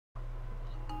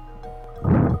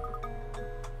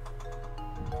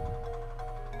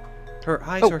Her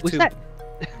eyes Oh, are was too... that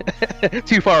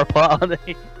too far apart, aren't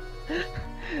they?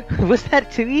 Was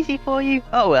that too easy for you?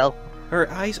 Oh well. Her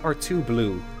eyes are too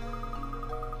blue.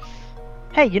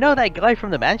 Hey, you know that guy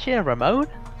from the mansion, Ramon?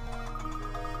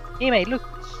 He may look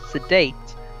sedate,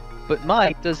 but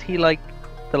my, does he like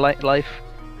the life?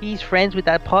 He's friends with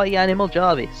that party animal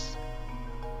Jarvis.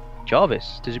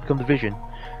 Jarvis? Does he become the Vision?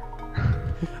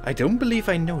 I don't believe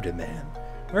I know the man.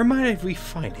 Where might we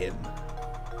find him?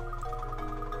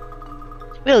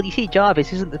 Well, you see,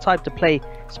 Jarvis isn't the type to place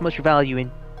much value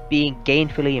in being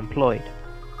gainfully employed.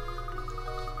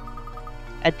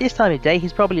 At this time of day,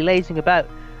 he's probably lazing about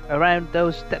around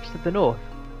those steps to the north.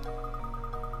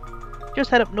 Just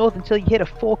head up north until you hit a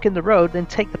fork in the road, then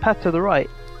take the path to the right.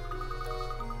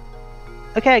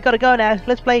 Okay, I gotta go now.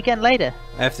 Let's play again later.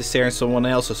 I have to stare in someone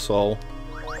else's soul.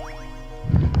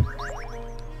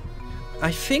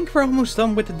 I think we're almost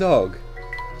done with the dog.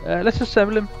 Let's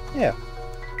assemble him. Yeah.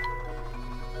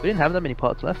 We didn't have that many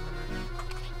parts left.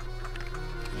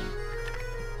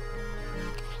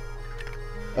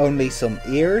 Only some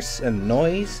ears, a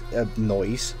nose, a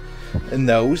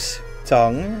nose,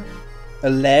 tongue, a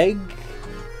leg,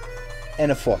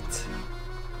 and a foot.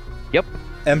 Yep.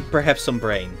 And perhaps some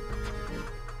brain.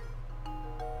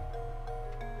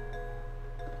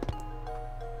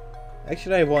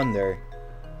 Actually, I wonder,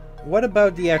 what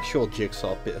about the actual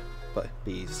jigsaw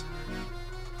piece?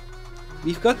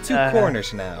 We've got two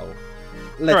corners now.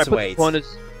 Let's wait.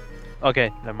 Corners.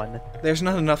 Okay, never mind then. There's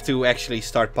not enough to actually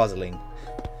start puzzling.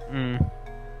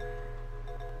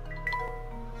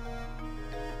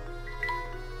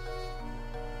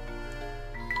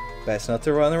 Best not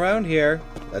to run around here.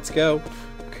 Let's go.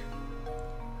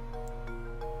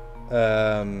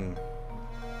 That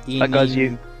guy's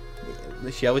you.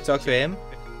 Shall we talk to him?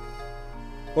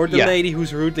 Or the lady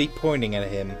who's rudely pointing at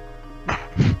him?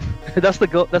 That's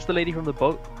the lady from the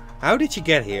boat. How did you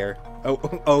get here?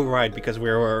 Oh, right, because we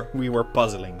were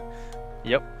puzzling.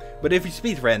 Yep. But if we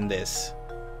speedrun this,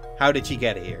 how did she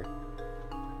get here?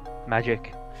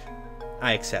 Magic.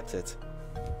 I accept it.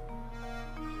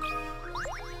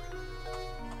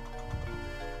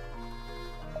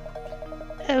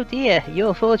 Oh dear,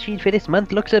 your fortune for this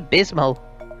month looks abysmal.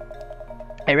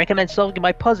 I recommend solving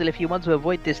my puzzle if you want to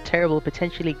avoid this terrible,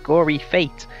 potentially gory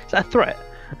fate. Is that a threat?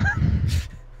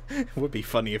 It would be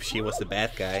funny if she was the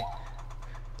bad guy.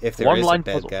 If there is a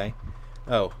bad guy.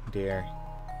 Oh dear.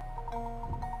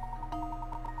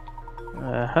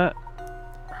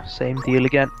 Same deal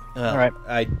again. Alright.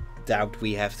 I doubt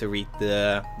we have to read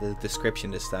the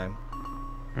description this time.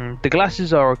 The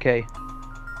glasses are okay.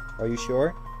 Are you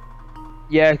sure?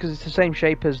 Yeah, because it's the same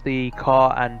shape as the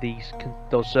car and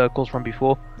those circles from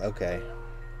before. Okay.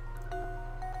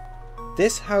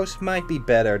 This house might be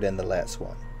better than the last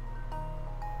one.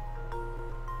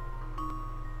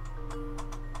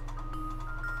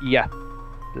 Yeah.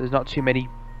 There's not too many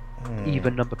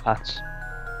even number paths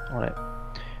on it.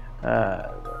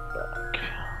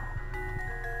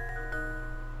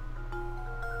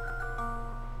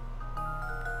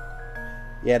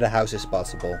 Yeah, the house is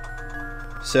possible.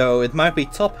 So it might be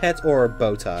top hat or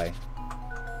bow tie.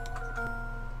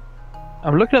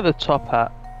 I'm looking at the top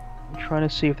hat. I'm trying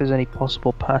to see if there's any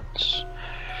possible paths.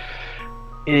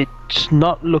 It's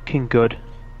not looking good.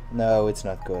 No, it's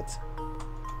not good.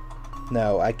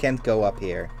 No, I can't go up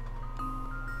here.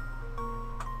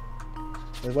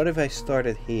 But what if I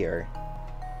started here?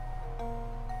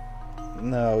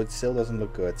 No, it still doesn't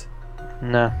look good.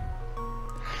 No.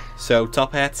 So,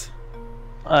 top hat?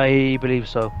 I believe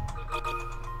so.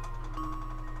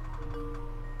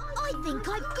 I think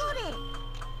I've got it!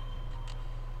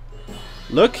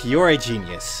 Look, you're a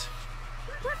genius.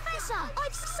 Professor,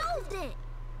 I've solved it!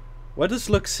 What does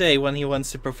Luke say when he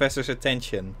wants the professor's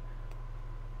attention?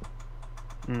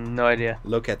 No idea.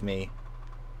 Look at me.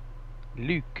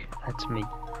 Luke, that's me.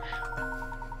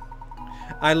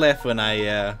 I laughed when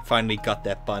I finally got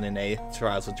that pun in a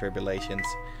Trials and Tribulations.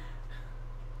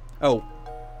 Oh.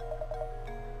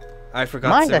 I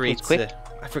forgot to read.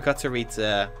 I forgot to read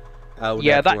how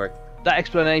that worked. That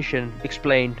explanation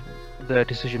explained the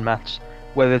decision maths,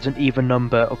 whether it's an even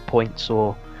number of points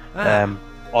or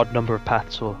odd number of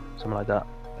paths or something like that.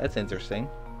 That's interesting.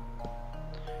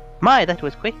 My, that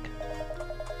was quick.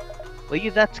 Were you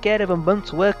that scared of a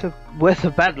month's worth of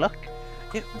bad luck?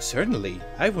 Yeah, certainly.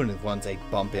 I wouldn't want a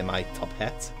bump in my top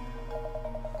hat.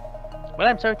 Well,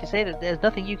 I'm sorry to say that there's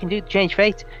nothing you can do to change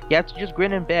fate. You have to just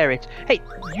grin and bear it. Hey,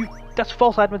 that's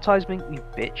false advertisement, you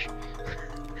bitch.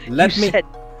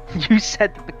 You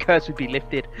said that the curse would be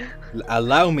lifted.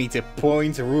 Allow me to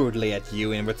point rudely at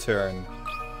you in return.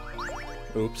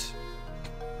 Oops.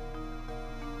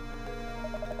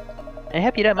 I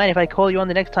hope you don't mind if I call you on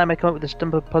the next time I come up with a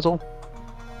stumper puzzle.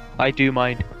 I do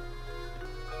mind.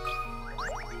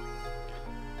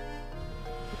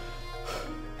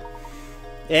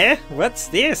 Eh? What's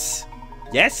this?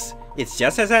 Yes, it's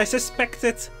just as I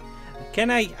suspected.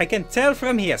 I can tell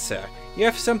from here, sir. You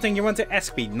have something you want to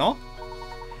ask me, no?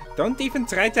 Don't even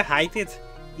try to hide it.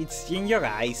 It's in your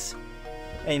eyes.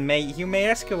 And you may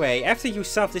ask away after you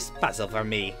solve this puzzle for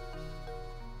me.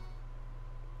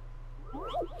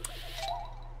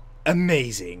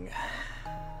 Amazing.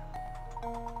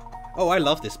 Oh, I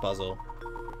love this puzzle.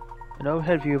 An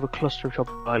overhead view of a cluster of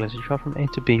tropical islands. You travel from A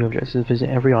to B. Your objective is to visit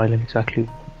every island exactly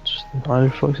once. The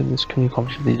island folks in this can be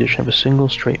accomplished with the addition of a single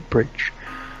straight bridge.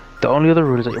 The only other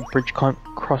rule is that your bridge can't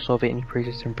cross over any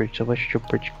pre-existing bridge, so where should your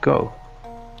bridge go?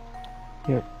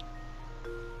 Here.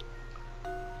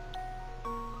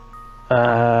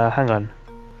 Hang on.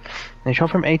 When you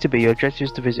travel from A to B, your objective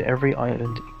is to visit every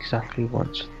island exactly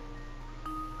once.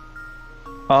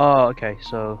 Oh, okay,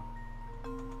 so...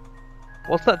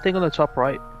 What's that thing on the top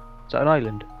right? Is that an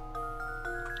island?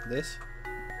 This?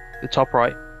 The top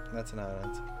right. That's an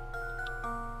island.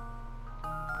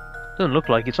 Doesn't look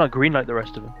like it's not green like the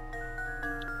rest of them.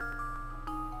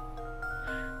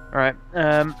 Alright,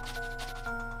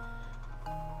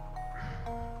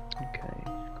 okay,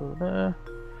 go there.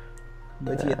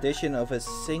 With the addition of a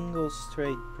single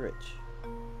straight bridge.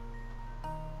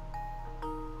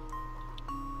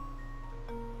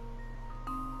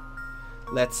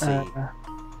 Let's see.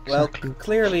 Well, Exactly.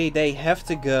 clearly they have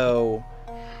to go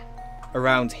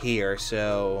around here,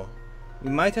 so we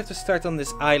might have to start on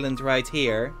this island right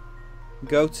here.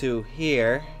 Go to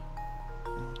here.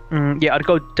 Yeah, I'd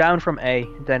go down from A,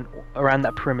 then around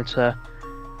that perimeter,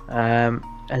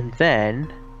 and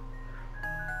then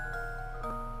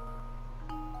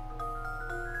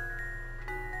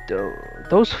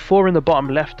those four in the bottom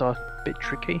left are a bit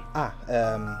tricky.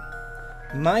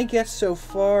 My guess so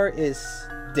far is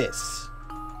this.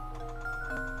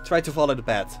 Try to follow the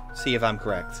path. See if I'm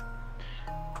correct.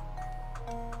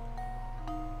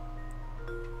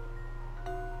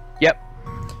 Yep.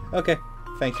 Okay.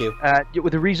 Thank you.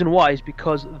 With the reason why is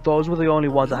because those were the only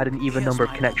ones that had an even number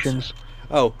of connections.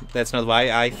 Oh, that's not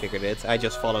why I figured it. I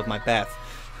just followed my path.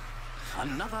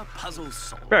 Another puzzle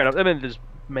solved. Fair enough. I mean, there's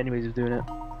many ways of doing it.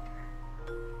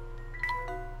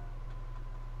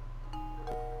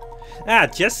 Ah,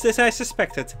 just as I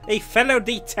suspected. A fellow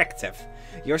detective.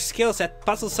 Your skills at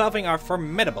puzzle solving are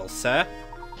formidable, sir.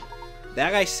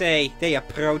 Dare I say, they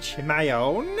approach my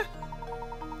own?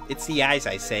 It's the eyes,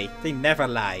 I say. They never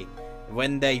lie.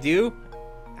 When they do,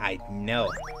 I know.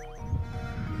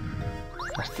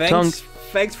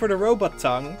 Thanks for the robot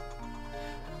tongue.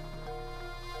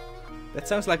 That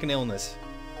sounds like an illness.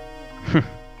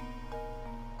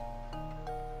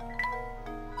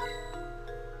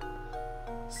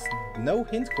 No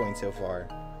hint coin so far.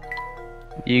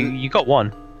 You got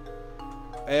one.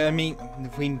 I mean,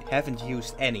 we haven't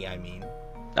used any, I mean.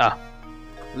 Ah.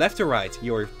 Left or right,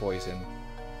 your poison.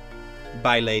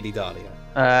 By Lady Dahlia.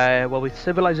 Well, with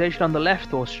Civilization on the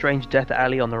left or Strange Death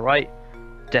Alley on the right,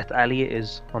 Death Alley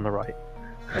is on the right.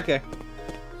 Okay.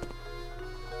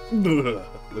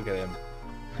 Look at him.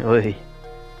 Oy.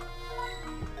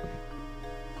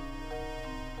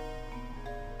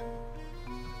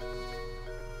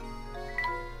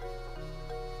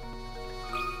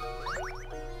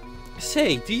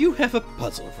 Say, do you have a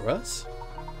puzzle for us?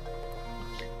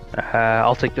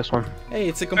 I'll take this one. Hey,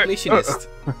 it's a completionist.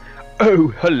 Oh,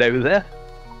 hello there.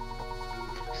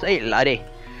 Say, laddie,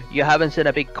 you haven't seen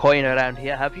a big coin around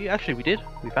here, have you? Actually, we did.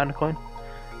 We found a coin.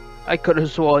 I could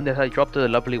have sworn that I dropped a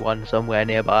lovely one somewhere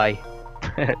nearby.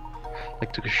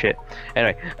 Like, took a shit.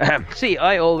 Anyway, see,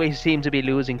 I always seem to be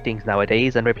losing things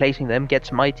nowadays, and replacing them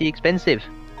gets mighty expensive.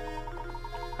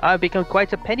 I've become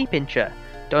quite a penny pincher.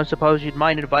 Don't suppose you'd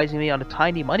mind advising me on a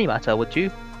tiny money matter, would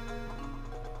you?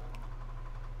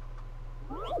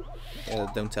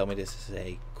 Don't tell me this is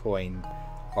a coin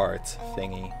art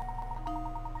thingy.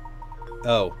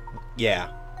 Oh,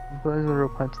 yeah.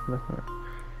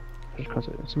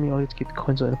 It's me, I'll keep the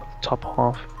coins at the top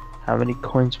half. How many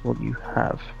coins will you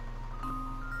have?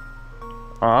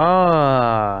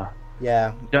 Ah.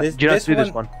 Yeah. Do you not do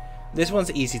this one? This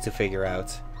one's easy to figure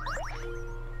out.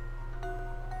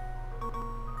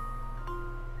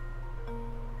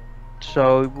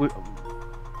 So,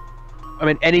 I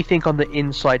mean, anything on the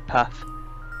inside path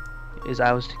is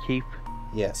ours to keep.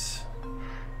 Yes.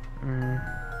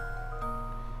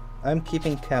 I'm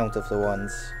keeping count of the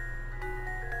ones.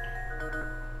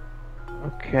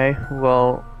 Okay,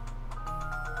 well,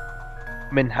 I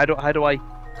mean, how do I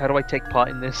take part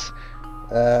in this?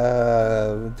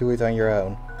 Do it on your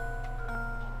own.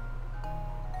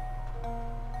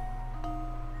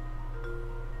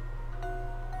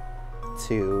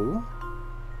 2.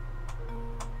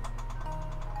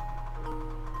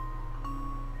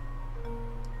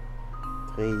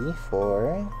 Three,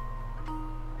 4.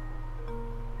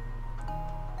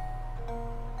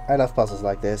 I love puzzles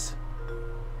like this.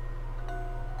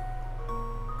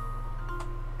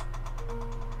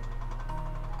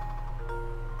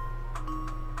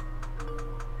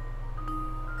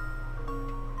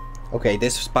 Okay,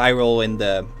 this spiral in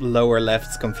the lower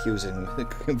left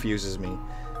confuses me.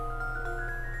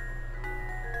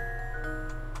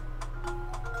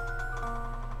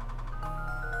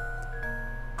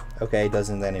 Okay, it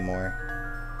doesn't anymore.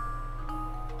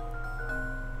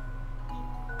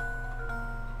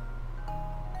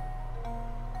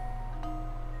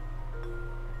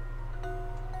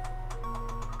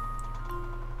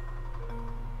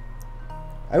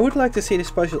 I would like to see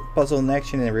this puzzle in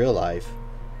action in real life.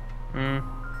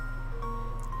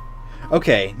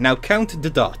 Okay, now count the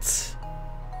dots.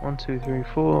 1, 2, 3,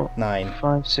 4, 9.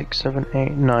 5, 6, 7,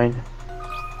 8, 9.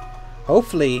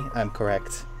 Hopefully, I'm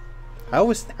correct.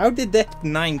 How did that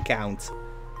 9 count?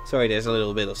 Sorry, there's a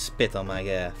little bit of spit on my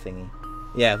thingy.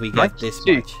 Yeah, we got this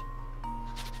much.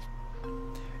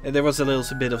 There was a little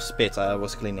bit of spit I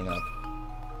was cleaning up.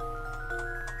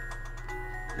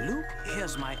 Luke,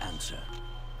 here's my answer.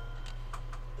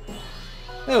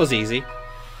 That was easy.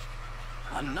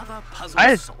 Another puzzle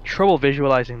I had solved. trouble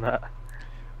visualizing that.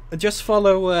 Just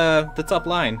follow the top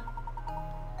line.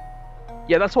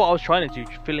 Yeah, that's what I was trying to do,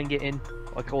 filling it in,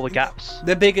 like all the gaps.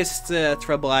 The biggest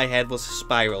trouble I had was a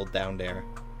spiral down there.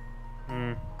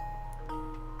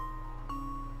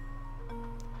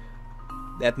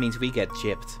 That means we get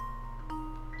gypped.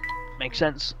 Makes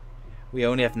sense. We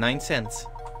only have 9 cents.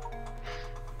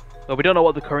 Well, we don't know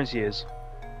what the currency is.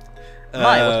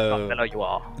 I know you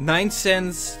are. 9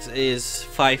 cents is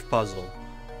 5 puzzle.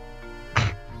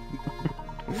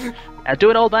 Now do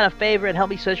an old man a favour and help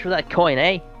me search for that coin,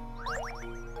 eh?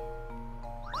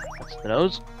 That's the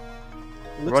nose.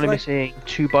 We're only missing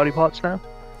 2 body parts now.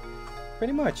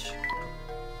 Pretty much.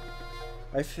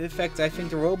 In fact, I think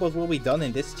the robot will be done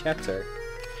in this chapter.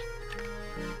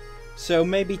 So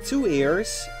maybe 2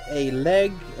 ears, a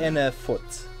leg, and a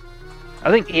foot.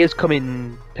 I think ears come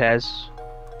in pairs.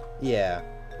 Yeah.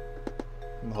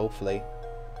 Hopefully.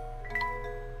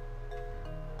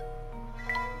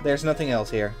 There's nothing else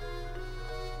here.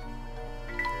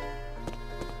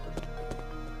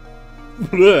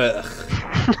 I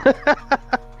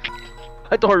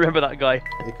don't remember that guy.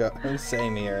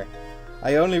 Same here.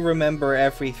 I only remember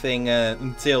everything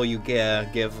until you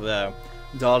give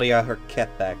Dahlia her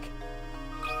cat back.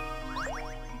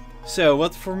 So,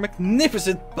 what for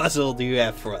magnificent puzzle do you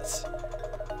have for us?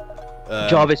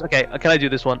 Jarvis. Okay, can I do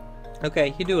this one?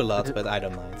 Okay, you do a lot, but I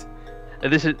don't mind.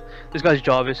 This guy's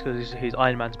Jarvis because he's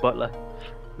Iron Man's butler.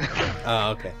 Oh,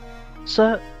 okay.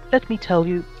 Sir, let me tell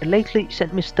you, lately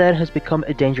St. Mystere has become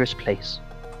a dangerous place.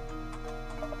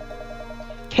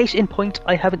 Case in point,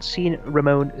 I haven't seen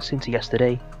Ramon since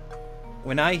yesterday.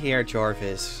 When I hear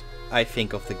Jarvis, I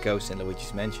think of the ghost in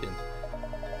Luigi's Mansion.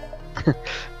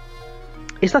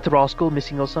 Is that rascal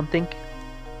missing or something?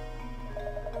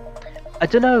 I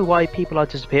don't know why people are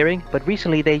disappearing, but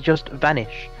recently they just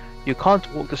vanish. You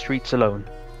can't walk the streets alone.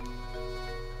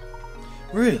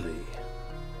 Really?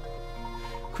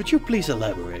 Could you please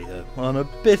elaborate on a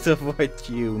bit of what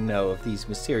you know of these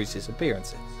mysterious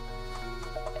disappearances?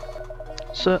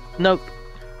 Sir, no,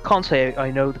 can't say I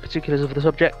know the particulars of the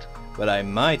subject. But I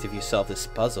might if you solve this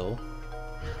puzzle.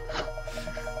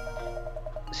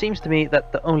 Seems to me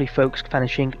that the only folks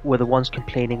vanishing were the ones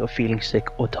complaining of feeling sick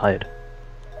or tired.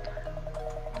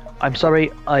 I'm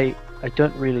sorry, I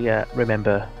don't really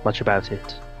remember much about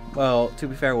it. Well, to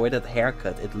be fair, with that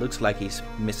haircut, it looks like he's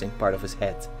missing part of his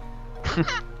head.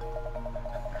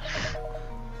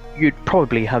 You'd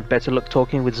probably have better luck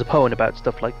talking with Zapone about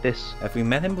stuff like this. Have we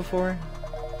met him before?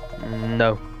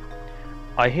 No.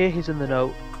 I hear he's in the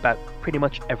know about pretty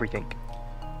much everything.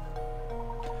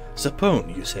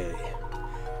 Zapone, you say?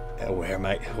 Where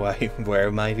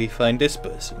might we find this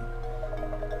person?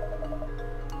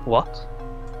 What?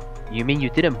 You mean you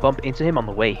didn't bump into him on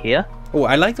the way here? Oh,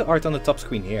 I like the art on the top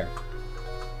screen here.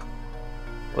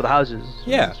 Well, the houses.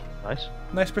 Yeah. Nice.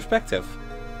 Nice perspective.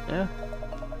 Yeah.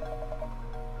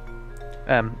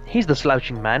 He's the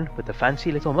slouching man with the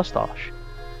fancy little mustache.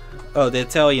 Oh, the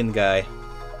Italian guy.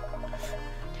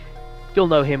 You'll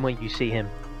know him when you see him.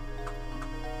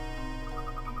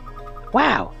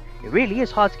 Wow, it really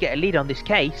is hard to get a lead on this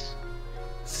case.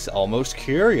 It's almost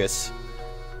curious.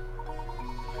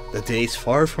 The day's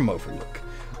far from over, look.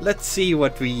 Let's see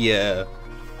what we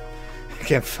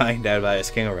can find out by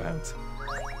asking around.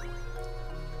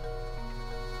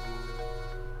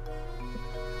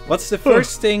 What's the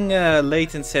first thing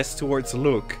Layton says towards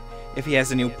Luke if he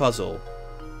has a new puzzle?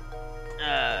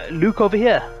 Luke over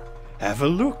here. Have a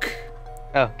look.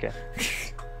 Oh, okay.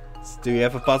 Do you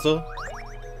have a puzzle?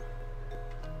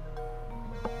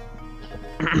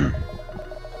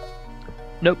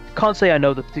 Nope, can't say I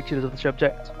know the particulars of the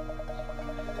subject.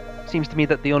 Seems to me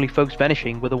that the only folks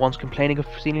vanishing were the ones complaining of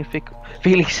feeling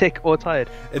sick or tired.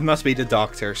 It must be the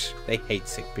doctors. They hate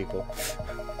sick people.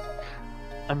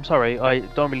 I'm sorry, I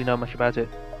don't really know much about it.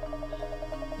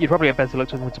 You'd probably have better look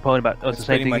to someone to Pone about us. It's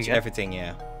pretty much everything,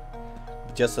 yeah.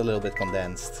 Just a little bit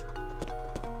condensed.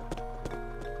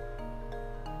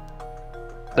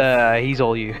 He's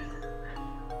all you.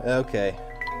 Okay.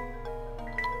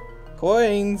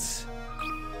 Coins!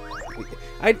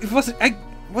 I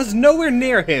was nowhere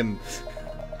near him!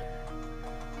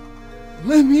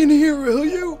 Let me in here, will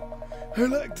you? I'd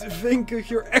like to think of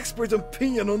your expert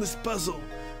opinion on this puzzle.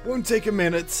 Won't take a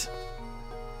minute.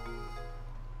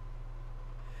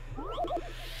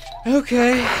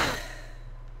 Okay.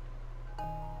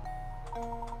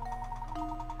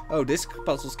 Oh, this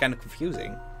puzzle's kind of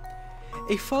confusing.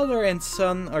 A father and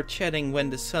son are chatting when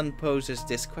the son poses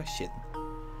this question.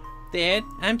 Dad,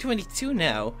 I'm 22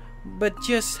 now, but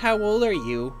just how old are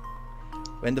you?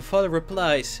 When the father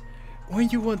replies, When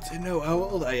you want to know how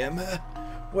old I am,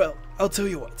 well, I'll tell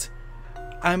you what.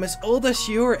 I'm as old as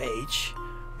your age,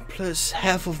 plus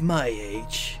half of my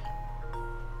age.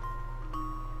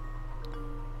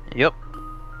 Yep.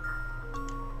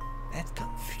 that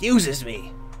confuses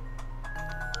me.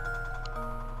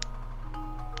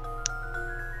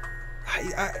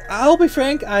 I'll be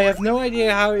frank, I have no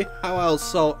idea how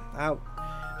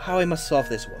I must solve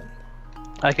this one.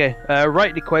 Okay,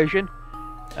 write the equation.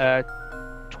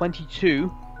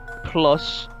 22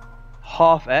 plus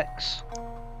half x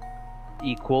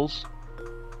equals...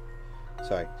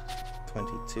 Sorry,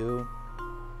 22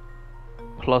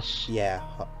 plus... Yeah.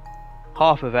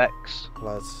 Half of x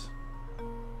Plus...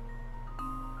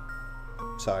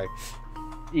 Sorry.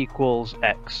 equals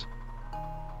x.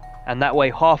 And that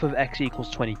way half of x equals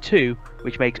 22,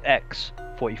 which makes x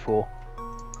 44.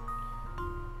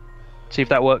 See if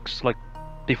that works, like,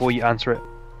 before you answer it.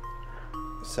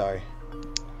 Sorry.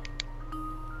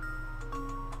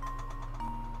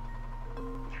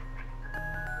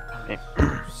 Okay.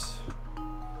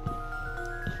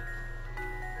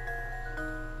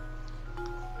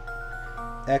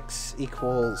 X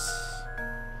equals...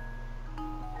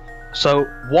 So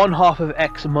 1/2 of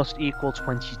x must equal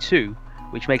 22,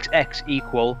 which makes x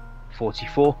equal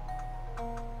 44.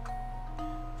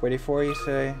 44, you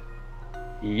say?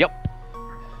 Yup.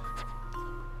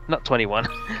 Not 21.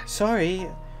 Sorry.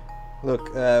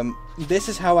 Look, this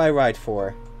is how I write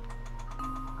for.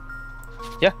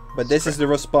 Yeah. But this is the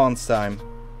response time.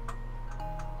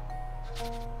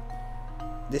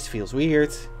 This feels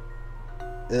weird.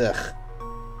 Ugh.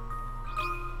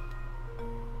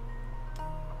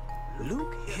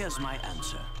 Luke, here's my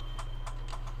answer.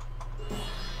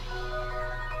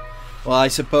 Well, I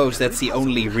suppose that's the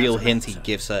only real hint he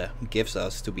gives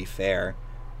us, to be fair.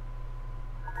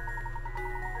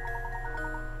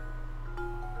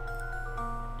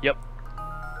 Yep.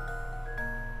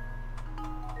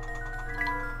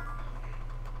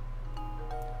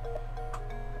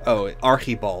 Oh,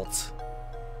 Archibald.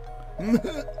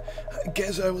 I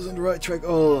guess I was on the right track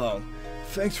all along.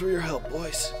 Thanks for your help,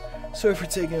 boys. Sorry for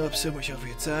taking up so much of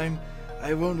your time.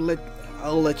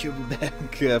 I'll let you back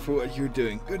for what you're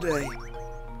doing. Good day.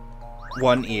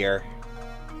 One ear.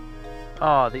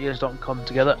 Ah, the ears don't come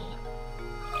together.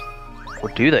 Or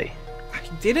do they? I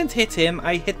didn't hit him,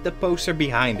 I hit the poster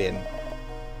behind him.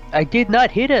 I did not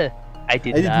hit her. I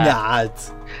did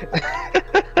not.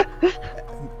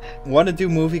 Want to do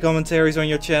movie commentaries on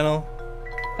your channel?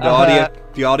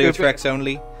 The audio tracks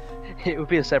only? It would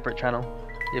be a separate channel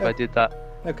if I did that.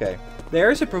 Okay.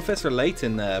 There's a Professor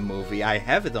Layton movie. I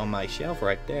have it on my shelf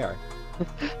right there.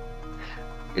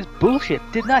 It's bullshit.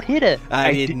 Did not hit her.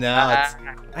 I did not.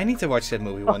 I need to watch that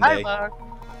movie one day. Mark.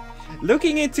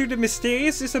 Looking into the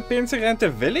mysterious disappearance around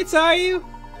the village, are you?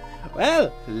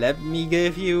 Well, let me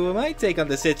give you my take on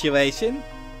the situation.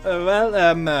 By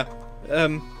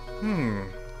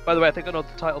the way, I think I know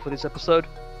the title for this episode.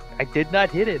 I did not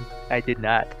hit him. I did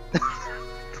not.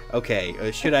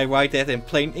 Okay, should I write that in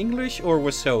plain English or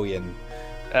Wassonian?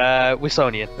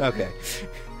 Wissonian. Okay.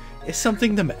 Is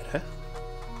something the matter?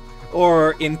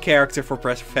 Or in character for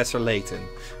Professor Layton?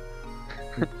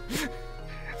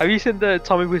 Have you seen the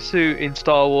Tommy Wiseau in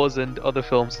Star Wars and other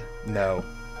films? No.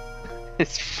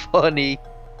 It's funny.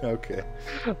 Okay.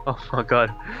 Oh my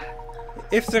god.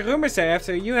 If the rumors are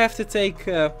after, you have to take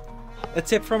a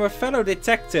tip from a fellow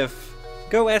detective.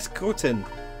 Go ask Groeten.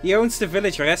 He owns the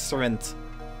village restaurant.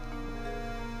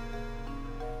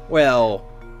 Well,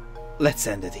 let's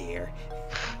end it here.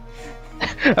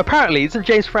 Apparently, isn't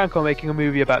James Franco making a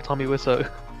movie about Tommy Wiseau?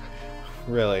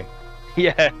 Really?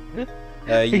 Yeah.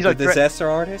 He's like the disaster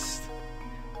artist?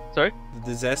 Sorry? The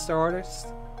disaster artist?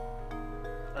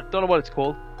 I don't know what it's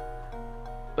called,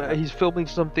 but he's filming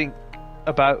something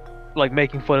about like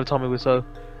making fun of Tommy Wiseau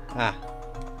Ah.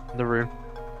 in the room.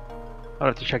 I'll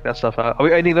have to check that stuff out. Are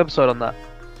we ending the episode on that?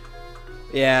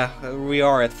 Yeah, we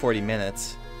are at 40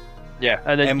 minutes. Yeah,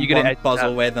 and then you're gonna one edit puzzle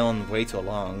that. went on way too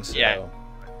long, so... Yeah.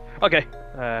 Okay,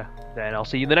 then I'll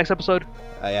see you in the next episode.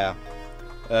 Yeah.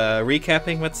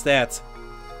 Recapping, what's that?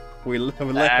 We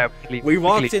We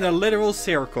walked in a literal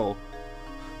circle.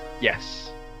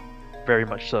 Yes, very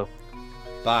much so.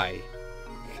 Bye.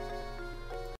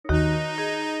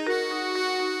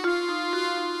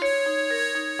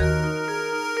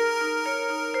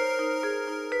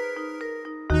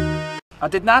 I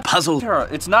did not Puzzle her.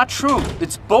 It's not true.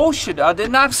 It's bullshit. I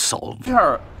did not solve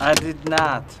her. I did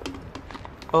not.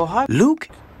 Oh, hi. Luke.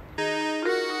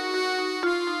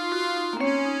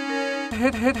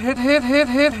 Hit.